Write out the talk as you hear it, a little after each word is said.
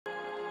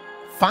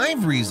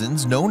5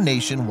 reasons no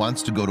nation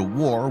wants to go to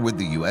war with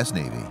the U.S.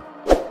 Navy.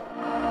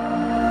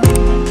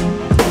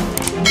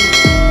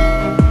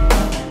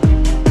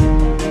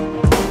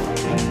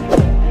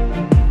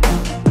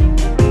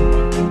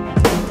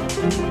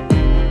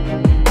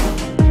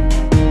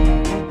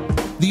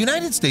 The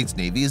United States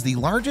Navy is the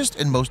largest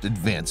and most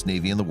advanced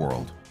Navy in the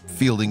world,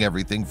 fielding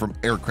everything from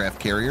aircraft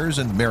carriers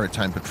and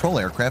maritime patrol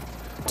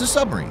aircraft to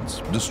submarines,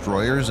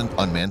 destroyers, and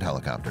unmanned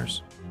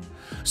helicopters.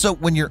 So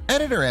when your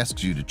editor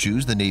asks you to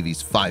choose the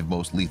Navy's 5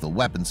 most lethal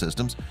weapon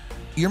systems,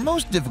 your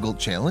most difficult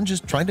challenge is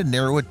trying to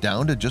narrow it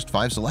down to just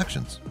 5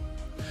 selections.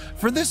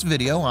 For this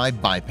video, I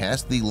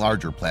bypassed the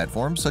larger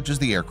platforms such as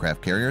the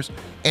aircraft carriers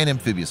and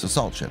amphibious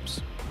assault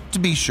ships. To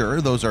be sure,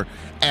 those are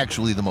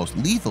actually the most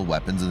lethal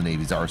weapons in the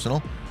Navy's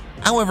arsenal.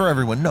 However,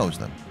 everyone knows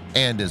them,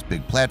 and as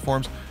big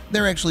platforms,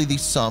 they're actually the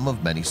sum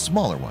of many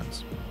smaller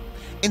ones.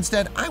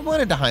 Instead, I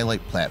wanted to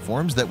highlight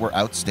platforms that were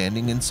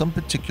outstanding in some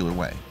particular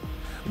way,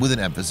 with an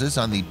emphasis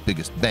on the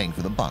biggest bang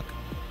for the buck.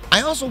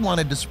 I also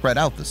wanted to spread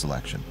out the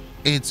selection.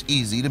 It's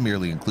easy to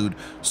merely include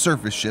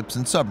surface ships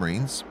and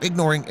submarines,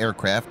 ignoring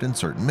aircraft and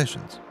certain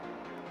missions.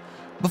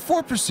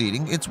 Before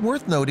proceeding, it's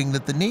worth noting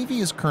that the Navy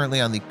is currently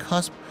on the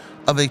cusp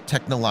of a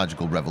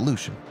technological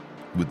revolution,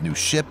 with new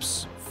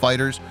ships,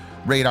 fighters,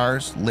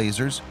 radars,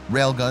 lasers,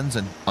 railguns,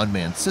 and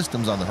unmanned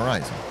systems on the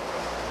horizon.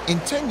 In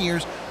 10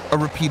 years, a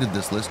repeat of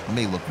this list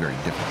may look very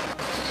different.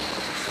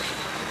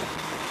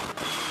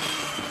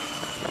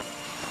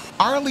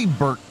 Arleigh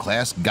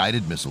Burke-class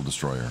guided missile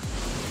destroyer.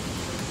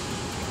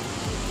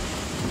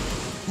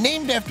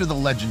 Named after the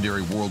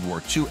legendary World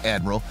War II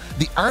admiral,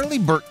 the Arleigh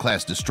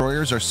Burke-class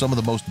destroyers are some of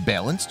the most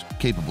balanced,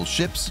 capable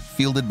ships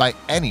fielded by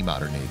any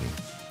modern Navy.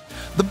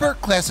 The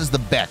Burke-class is the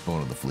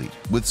backbone of the fleet,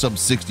 with some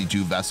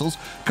 62 vessels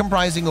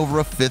comprising over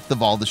a fifth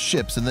of all the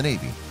ships in the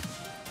Navy.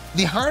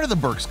 The heart of the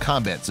Burke's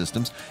combat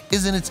systems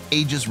is in its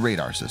Aegis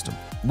radar system,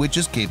 which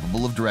is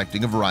capable of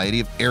directing a variety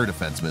of air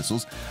defense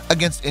missiles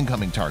against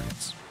incoming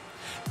targets.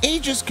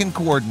 Aegis can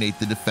coordinate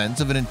the defense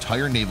of an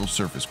entire naval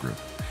surface group,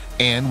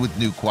 and with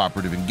new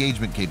cooperative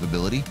engagement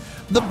capability,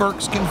 the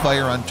Burkes can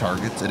fire on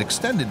targets at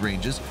extended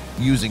ranges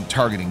using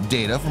targeting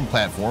data from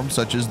platforms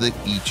such as the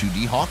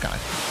E-2D Hawkeye.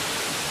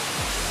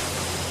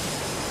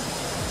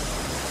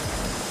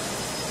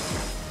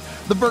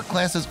 The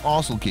Burke-class is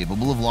also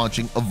capable of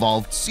launching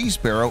evolved Sea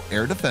Sparrow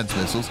air defense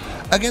missiles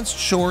against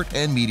short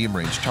and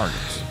medium-range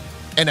targets,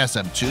 and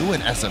SM-2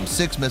 and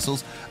SM-6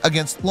 missiles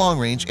against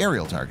long-range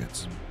aerial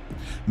targets.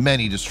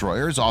 Many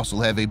destroyers also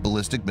have a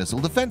ballistic missile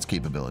defense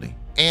capability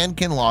and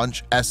can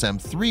launch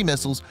SM-3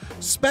 missiles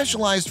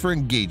specialized for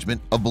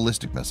engagement of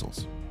ballistic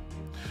missiles.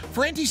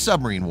 For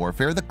anti-submarine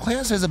warfare, the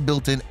class has a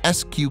built-in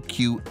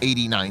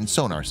SQQ-89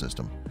 sonar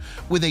system,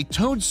 with a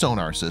towed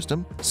sonar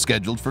system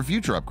scheduled for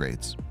future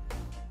upgrades.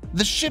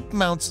 The ship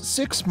mounts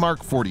 6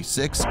 Mark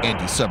 46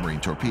 anti-submarine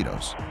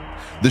torpedoes.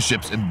 The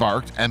ship's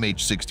embarked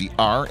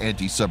MH-60R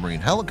anti-submarine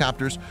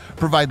helicopters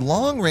provide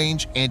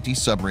long-range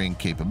anti-submarine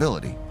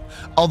capability,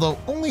 although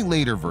only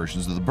later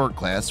versions of the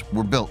Burke-class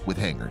were built with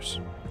hangars.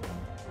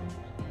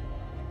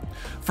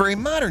 For a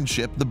modern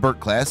ship, the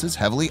Burke-class is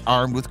heavily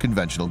armed with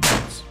conventional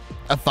guns.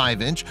 A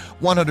 5-inch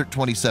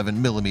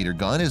 127mm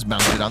gun is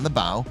mounted on the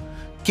bow,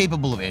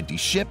 capable of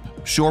anti-ship,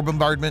 shore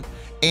bombardment,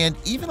 and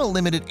even a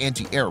limited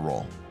anti-air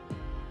role.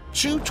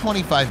 2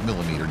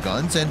 25mm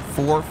guns and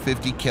 4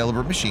 50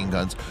 caliber machine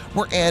guns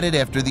were added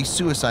after the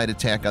suicide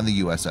attack on the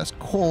USS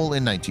Cole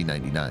in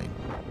 1999.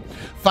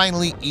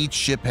 Finally, each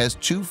ship has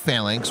 2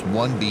 Phalanx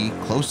 1B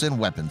close-in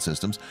weapon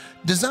systems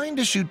designed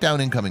to shoot down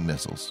incoming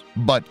missiles,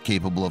 but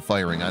capable of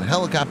firing on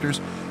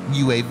helicopters,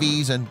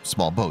 UAVs, and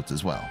small boats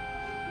as well.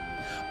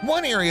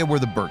 One area where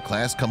the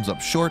Burke-class comes up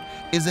short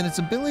is in its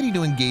ability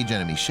to engage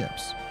enemy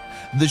ships.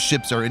 The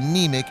ships are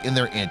anemic in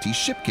their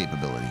anti-ship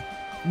capability,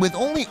 with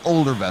only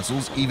older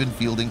vessels even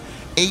fielding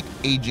 8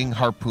 aging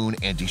Harpoon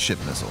anti-ship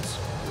missiles.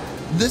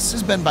 This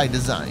has been by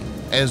design,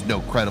 as no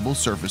credible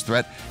surface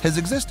threat has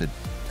existed,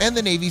 and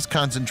the Navy's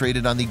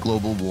concentrated on the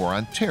global war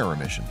on terror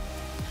mission.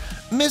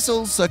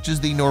 Missiles such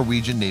as the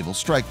Norwegian Naval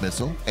Strike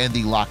Missile and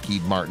the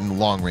Lockheed Martin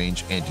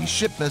Long-Range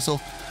Anti-Ship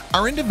Missile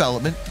are in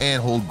development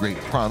and hold great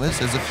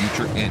promise as a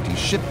future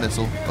anti-ship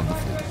missile of the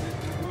fleet.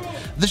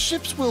 The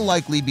ships will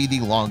likely be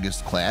the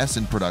longest class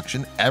in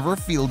production ever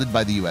fielded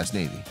by the U.S.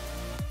 Navy.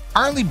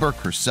 Arleigh Burke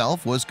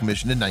herself was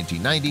commissioned in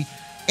 1990,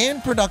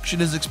 and production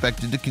is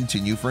expected to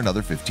continue for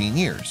another 15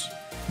 years.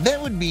 That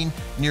would mean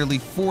nearly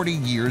 40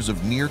 years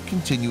of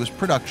near-continuous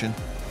production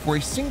for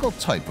a single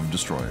type of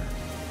destroyer.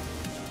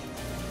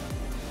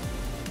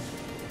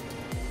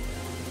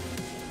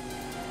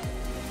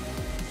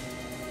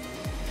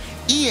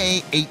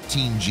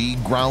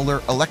 EA-18G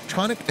Growler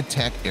Electronic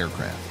Attack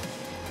Aircraft.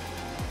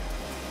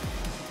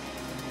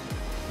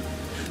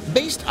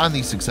 Based on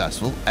the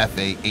successful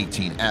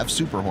FA-18F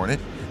Super Hornet,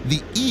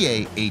 the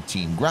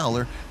EA-18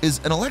 Growler is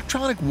an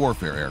electronic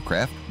warfare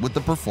aircraft with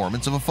the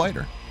performance of a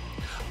fighter.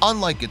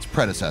 Unlike its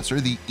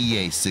predecessor, the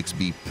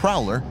EA-6B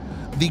Prowler,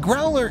 the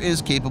Growler is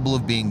capable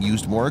of being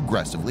used more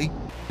aggressively,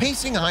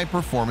 pacing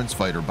high-performance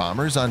fighter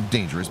bombers on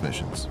dangerous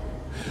missions.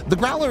 The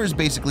Growler is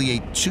basically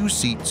a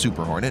two-seat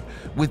Super Hornet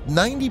with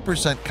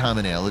 90%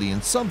 commonality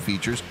in some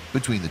features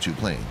between the two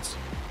planes.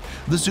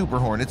 The Super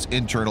Hornet's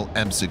internal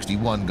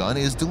M61 gun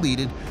is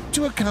deleted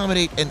to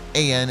accommodate an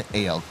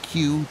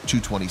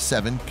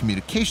AN/ALQ-227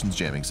 communications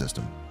jamming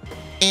system,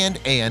 and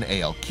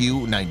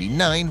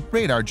AN/ALQ-99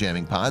 radar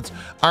jamming pods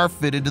are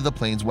fitted to the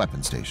plane's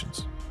weapon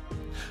stations.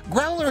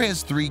 Growler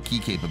has three key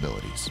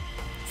capabilities.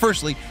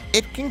 Firstly,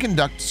 it can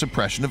conduct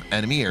suppression of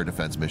enemy air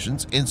defense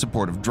missions in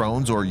support of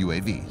drones or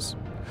UAVs.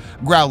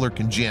 Growler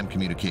can jam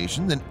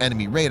communications and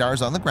enemy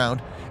radars on the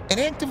ground and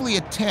actively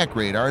attack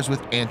radars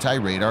with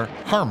anti-radar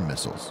HARM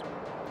missiles.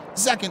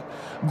 Second,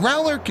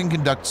 Growler can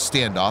conduct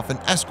standoff and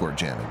escort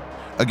jamming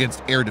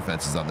against air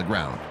defenses on the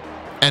ground,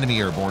 enemy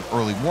airborne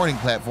early warning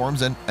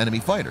platforms, and enemy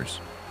fighters.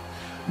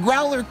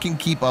 Growler can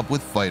keep up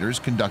with fighters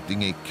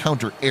conducting a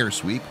counter-air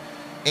sweep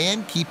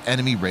and keep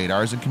enemy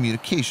radars and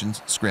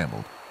communications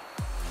scrambled.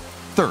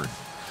 Third,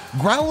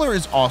 Growler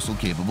is also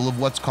capable of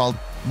what's called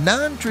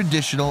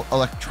non-traditional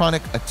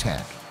electronic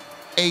attack,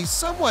 a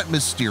somewhat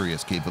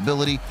mysterious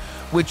capability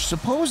which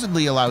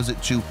supposedly allows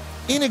it to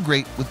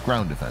integrate with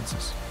ground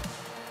defenses.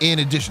 In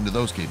addition to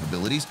those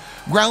capabilities,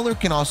 Growler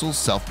can also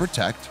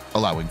self-protect,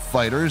 allowing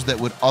fighters that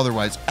would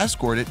otherwise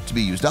escort it to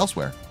be used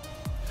elsewhere.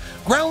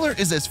 Growler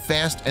is as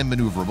fast and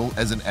maneuverable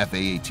as an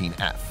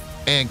F/A-18F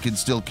and can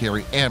still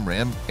carry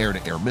AMRAAM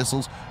air-to-air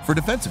missiles for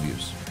defensive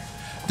use.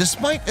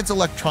 Despite its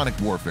electronic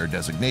warfare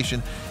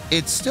designation,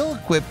 it's still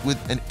equipped with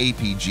an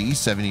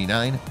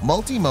APG-79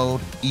 multi-mode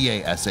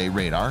EASA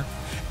radar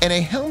and a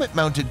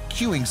helmet-mounted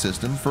cueing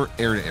system for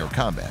air-to-air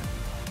combat.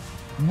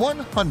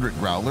 100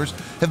 Growlers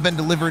have been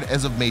delivered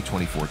as of May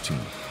 2014,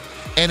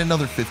 and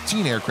another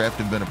 15 aircraft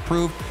have been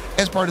approved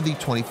as part of the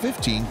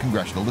 2015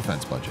 Congressional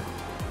Defense Budget.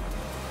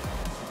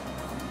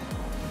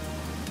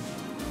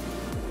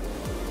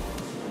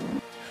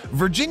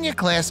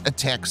 Virginia-class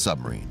attack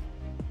submarine.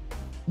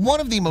 One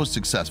of the most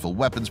successful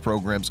weapons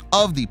programs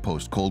of the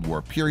post-Cold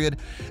War period,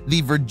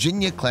 the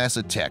Virginia-class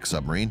attack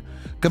submarine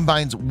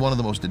combines one of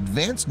the most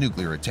advanced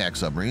nuclear attack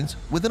submarines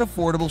with an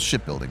affordable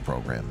shipbuilding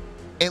program.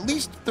 At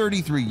least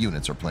 33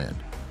 units are planned.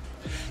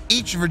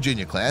 Each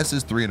Virginia class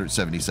is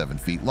 377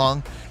 feet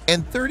long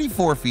and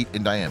 34 feet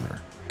in diameter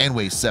and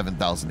weighs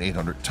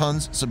 7,800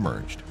 tons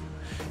submerged.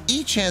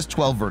 Each has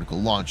 12 vertical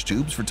launch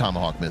tubes for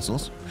Tomahawk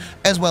missiles,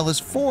 as well as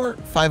 4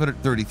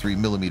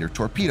 533mm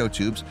torpedo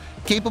tubes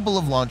capable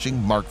of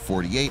launching Mark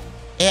 48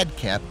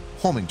 ADCAP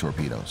homing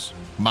torpedoes,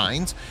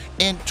 mines,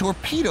 and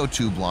torpedo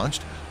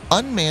tube-launched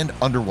unmanned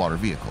underwater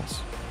vehicles.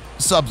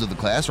 Subs of the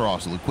class are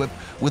also equipped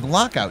with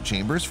lockout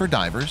chambers for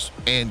divers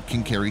and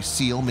can carry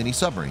SEAL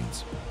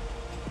mini-submarines.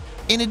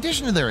 In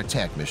addition to their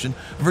attack mission,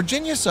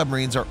 Virginia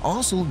submarines are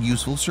also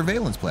useful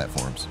surveillance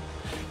platforms.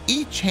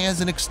 Each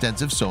has an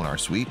extensive sonar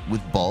suite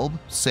with bulb,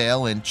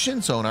 sail, and chin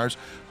sonars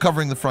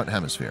covering the front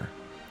hemisphere,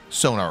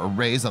 sonar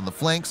arrays on the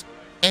flanks,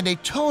 and a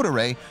towed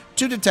array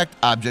to detect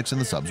objects in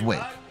the sub's wake.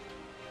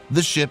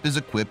 The ship is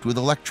equipped with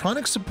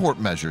electronic support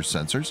measures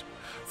sensors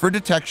for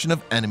detection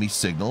of enemy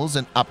signals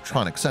and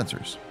optronic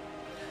sensors.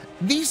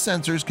 These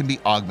sensors can be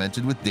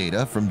augmented with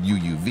data from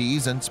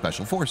UUVs and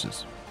special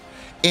forces.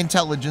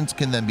 Intelligence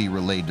can then be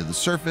relayed to the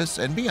surface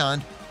and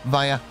beyond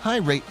via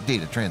high-rate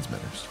data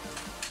transmitters.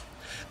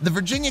 The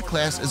Virginia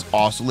class is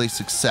also a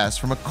success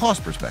from a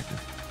cost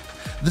perspective.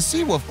 The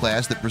Seawolf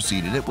class that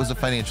preceded it was a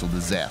financial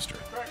disaster.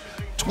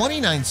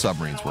 29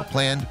 submarines were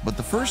planned, but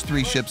the first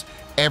 3 ships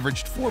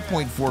averaged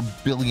 $4.4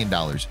 billion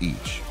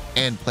each,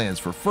 and plans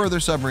for further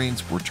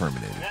submarines were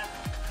terminated.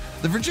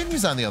 The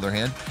Virginias, on the other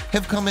hand,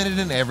 have come in at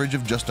an average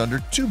of just under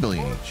 $2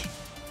 billion each.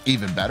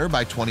 Even better,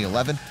 by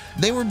 2011,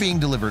 they were being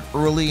delivered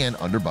early and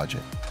under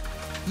budget.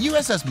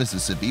 USS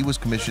Mississippi was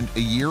commissioned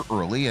a year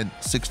early and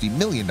 $60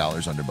 million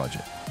under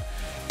budget.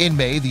 In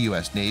May, the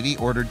U.S. Navy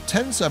ordered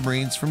 10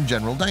 submarines from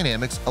General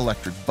Dynamics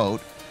Electric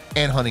Boat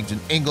and Huntington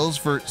Ingalls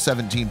for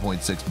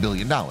 $17.6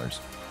 billion,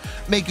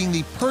 making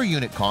the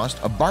per-unit cost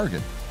a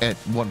bargain at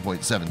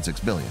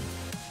 $1.76 billion.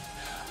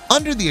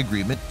 Under the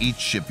agreement, each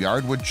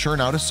shipyard would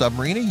churn out a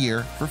submarine a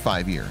year for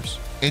 5 years,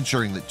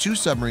 ensuring that 2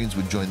 submarines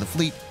would join the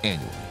fleet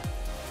annually.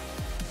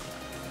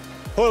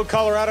 Hello,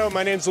 Colorado.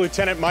 My name is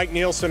Lieutenant Mike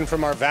Nielsen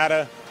from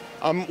Arvada.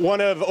 I'm one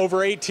of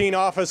over 18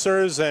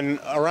 officers and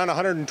around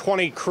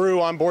 120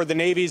 crew on board the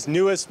Navy's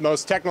newest,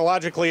 most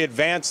technologically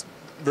advanced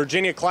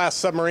Virginia-class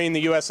submarine,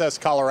 the USS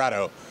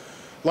Colorado.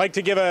 I'd like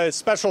to give a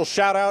special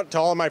shout out to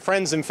all of my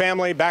friends and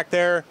family back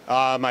there,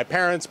 my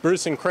parents,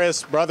 Bruce and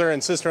Chris, brother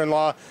and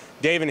sister-in-law,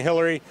 Dave and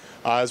Hillary,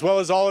 as well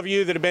as all of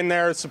you that have been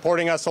there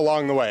supporting us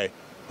along the way.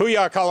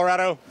 Hoo-yah,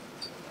 Colorado!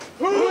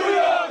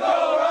 Hoo-yah,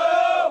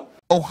 Colorado!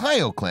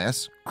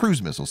 Ohio-class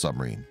cruise missile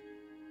submarine.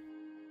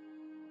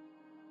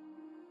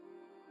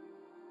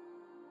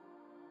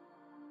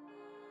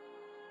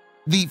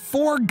 The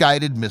 4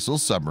 guided missile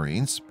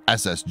submarines,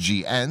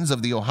 SSGNs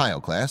of the Ohio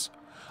class,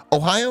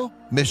 Ohio,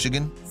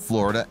 Michigan,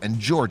 Florida, and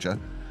Georgia,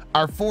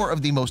 are 4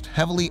 of the most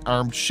heavily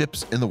armed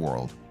ships in the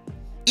world.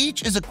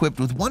 Each is equipped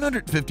with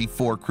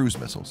 154 cruise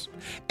missiles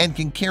and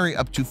can carry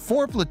up to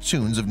 4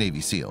 platoons of Navy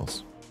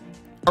SEALs.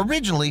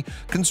 Originally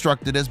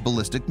constructed as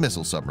ballistic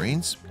missile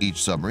submarines,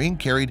 each submarine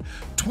carried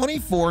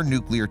 24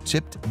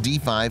 nuclear-tipped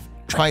D-5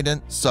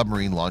 Trident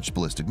submarine-launched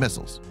ballistic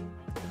missiles.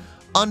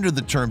 Under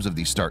the terms of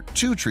the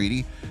START II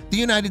treaty, the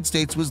United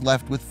States was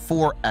left with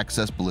 4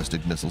 excess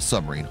ballistic missile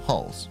submarine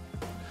hulls.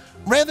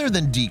 Rather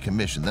than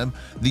decommission them,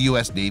 the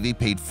U.S. Navy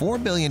paid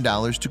 $4 billion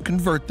to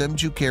convert them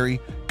to carry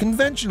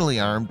conventionally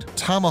armed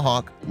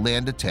Tomahawk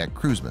land attack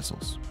cruise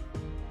missiles.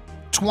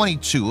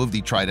 22 of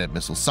the Trident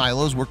missile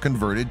silos were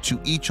converted to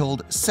each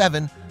hold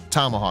 7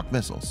 Tomahawk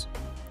missiles.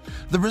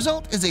 The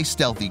result is a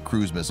stealthy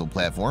cruise missile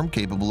platform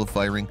capable of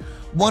firing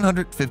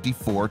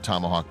 154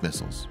 Tomahawk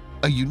missiles,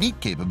 a unique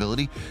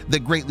capability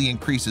that greatly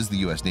increases the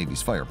U.S.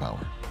 Navy's firepower.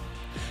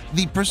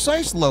 The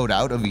precise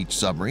loadout of each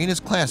submarine is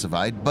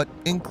classified but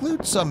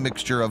includes some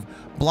mixture of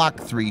Block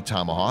 3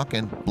 Tomahawk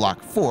and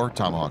Block 4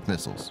 Tomahawk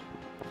missiles.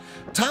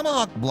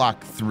 Tomahawk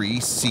Block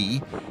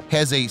 3C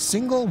has a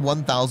single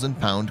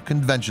 1,000-pound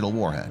conventional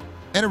warhead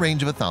and a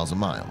range of 1,000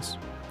 miles.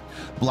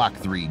 Block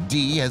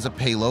 3D has a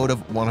payload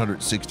of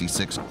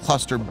 166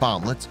 cluster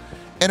bomblets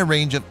and a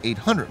range of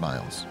 800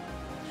 miles.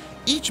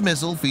 Each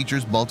missile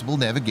features multiple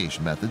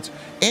navigation methods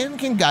and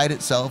can guide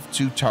itself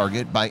to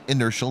target by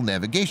inertial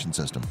navigation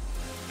system,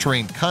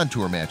 terrain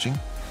contour matching,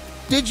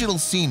 digital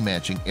scene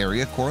matching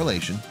area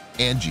correlation,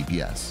 and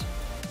GPS.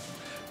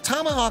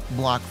 Tomahawk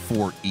Block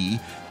 4E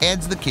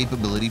adds the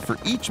capability for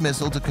each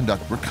missile to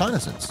conduct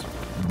reconnaissance,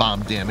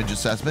 bomb damage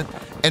assessment,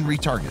 and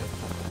retargeting.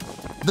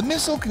 The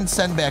missile can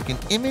send back an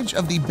image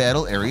of the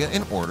battle area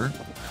in order,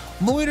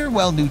 loiter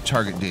while new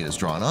target data is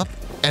drawn up,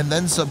 and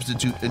then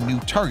substitute a new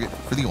target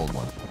for the old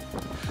one.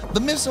 The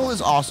missile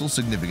is also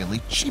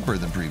significantly cheaper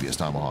than previous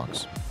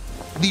Tomahawks.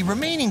 The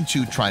remaining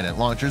 2 Trident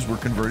launchers were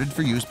converted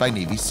for use by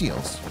Navy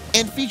SEALs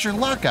and feature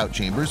lockout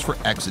chambers for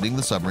exiting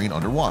the submarine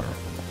underwater.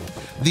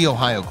 The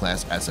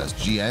Ohio-class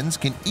SSGNs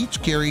can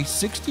each carry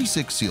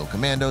 66 SEAL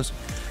commandos,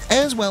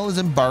 as well as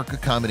embark a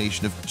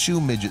combination of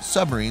 2 midget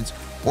submarines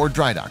or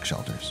dry dock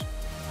shelters.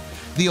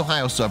 The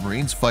Ohio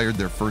submarines fired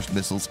their first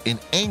missiles in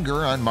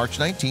anger on March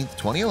 19,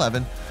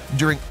 2011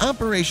 during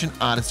Operation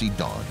Odyssey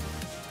Dawn.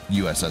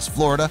 USS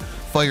Florida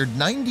fired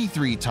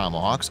 93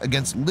 Tomahawks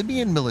against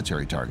Libyan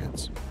military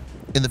targets.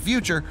 In the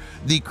future,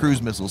 the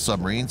cruise missile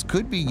submarines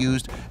could be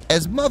used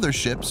as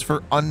motherships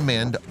for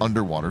unmanned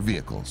underwater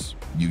vehicles,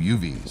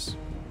 UUVs.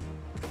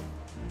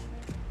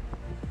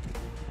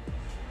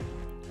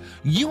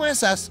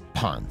 USS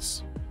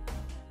Ponce.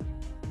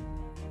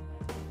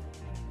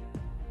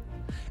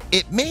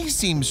 It may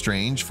seem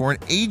strange for an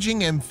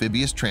aging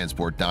amphibious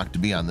transport dock to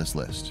be on this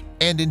list,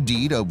 and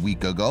indeed a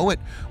week ago it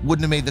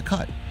wouldn't have made the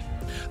cut.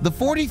 The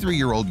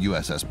 43-year-old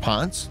USS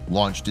Ponce,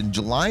 launched in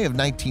July of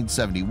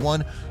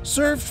 1971,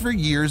 served for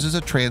years as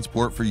a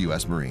transport for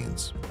U.S.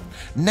 Marines.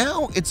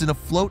 Now it's an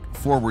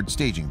afloat-forward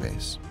staging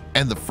base,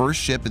 and the first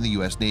ship in the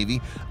U.S.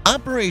 Navy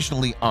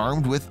operationally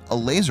armed with a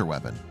laser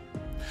weapon.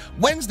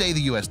 Wednesday,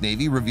 the U.S.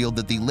 Navy revealed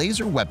that the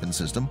Laser Weapon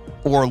System,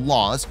 or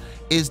LAWS,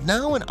 is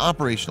now an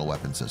operational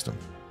weapon system.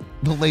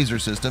 The laser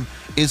system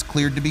is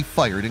cleared to be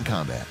fired in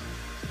combat.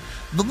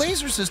 The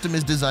laser system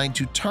is designed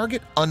to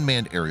target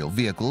unmanned aerial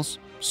vehicles,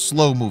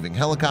 slow-moving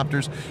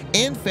helicopters,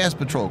 and fast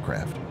patrol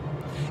craft.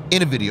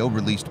 In a video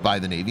released by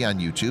the Navy on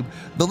YouTube,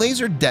 the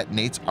laser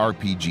detonates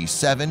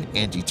RPG-7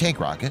 anti-tank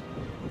rocket,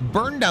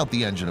 burned out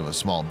the engine of a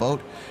small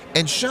boat,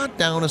 and shot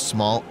down a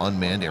small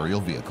unmanned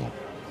aerial vehicle.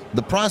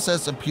 The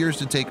process appears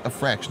to take a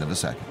fraction of a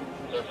second.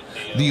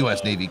 The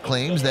U.S. Navy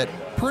claims that,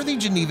 per the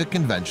Geneva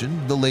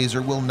Convention, the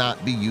laser will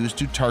not be used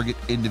to target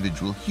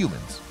individual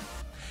humans.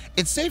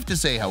 It's safe to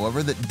say,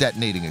 however, that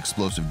detonating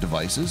explosive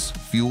devices,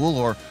 fuel,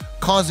 or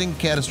causing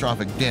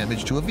catastrophic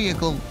damage to a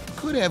vehicle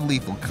could have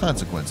lethal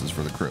consequences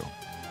for the crew.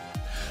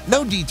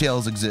 No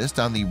details exist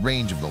on the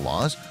range of the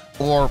LAWS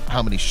or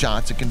how many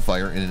shots it can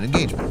fire in an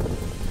engagement.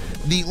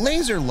 The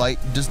laser light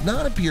does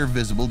not appear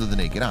visible to the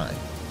naked eye.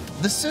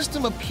 The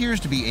system appears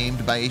to be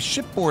aimed by a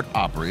shipboard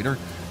operator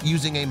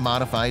using a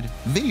modified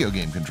video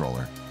game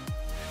controller.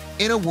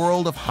 In a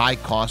world of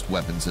high-cost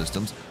weapon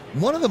systems,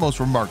 one of the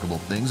most remarkable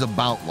things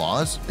about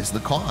LAWS is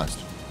the cost.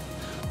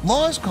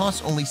 LAWS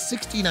costs only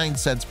 69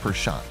 cents per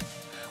shot,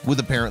 with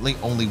apparently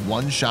only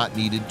 1 shot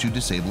needed to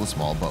disable a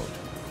small boat.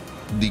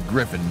 The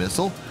Griffin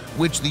missile,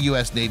 which the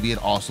U.S. Navy had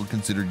also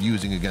considered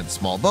using against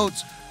small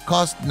boats,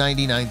 cost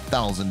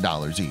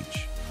 $99,000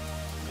 each.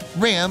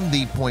 RAM,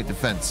 the point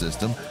defense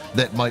system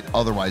that might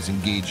otherwise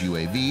engage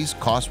UAVs,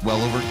 cost well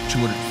over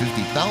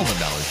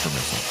 $250,000 per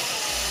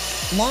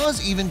missile.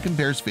 LAWS even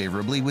compares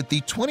favorably with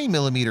the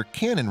 20mm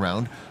cannon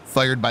round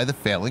fired by the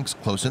Phalanx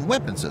close-in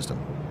weapon system.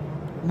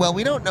 While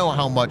we don't know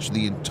how much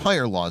the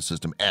entire LAWS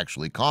system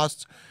actually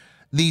costs,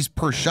 these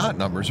per-shot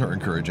numbers are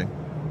encouraging.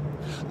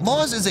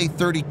 LAWS is a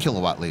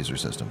 30-kilowatt laser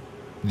system.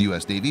 The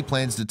U.S. Navy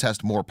plans to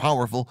test more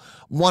powerful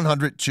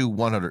 100 to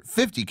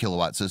 150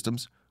 kilowatt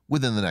systems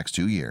within the next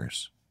 2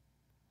 years.